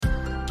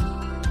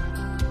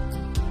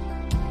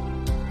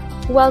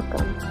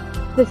Welcome.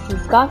 This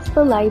is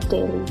Gospel Light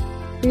Daily,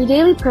 your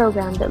daily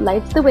program that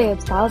lights the way of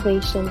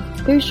salvation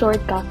through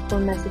short gospel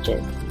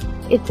messages.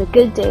 It's a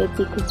good day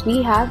because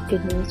we have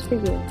good news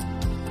for you.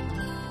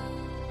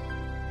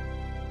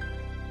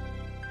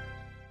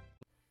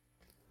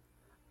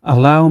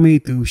 Allow me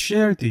to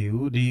share to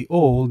you the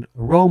old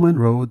Roman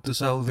road to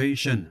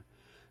salvation.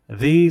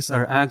 These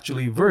are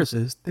actually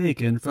verses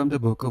taken from the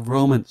book of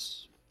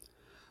Romans.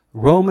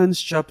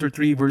 Romans chapter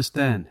 3 verse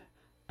 10.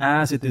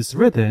 As it is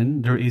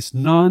written, there is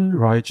none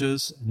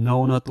righteous,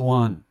 no not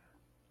one.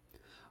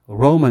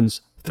 Romans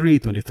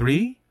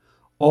 3:23.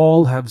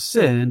 All have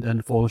sinned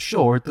and fall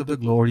short of the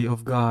glory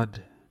of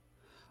God.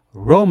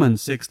 Romans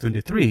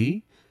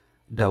 6:23.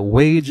 The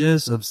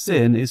wages of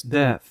sin is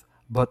death,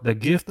 but the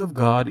gift of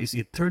God is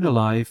eternal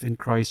life in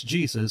Christ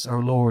Jesus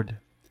our Lord.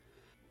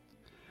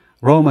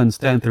 Romans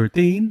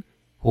 10:13.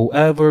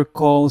 Whoever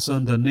calls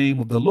on the name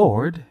of the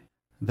Lord,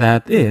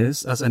 that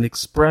is, as an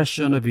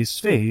expression of his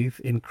faith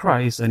in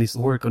Christ and his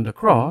work on the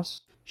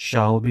cross,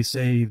 shall be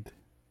saved.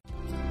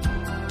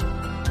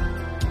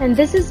 And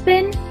this has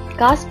been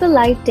Gospel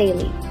Light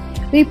Daily.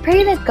 We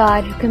pray that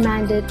God who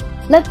commanded,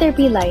 "Let there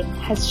be light,"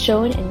 has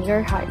shone in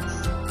your hearts.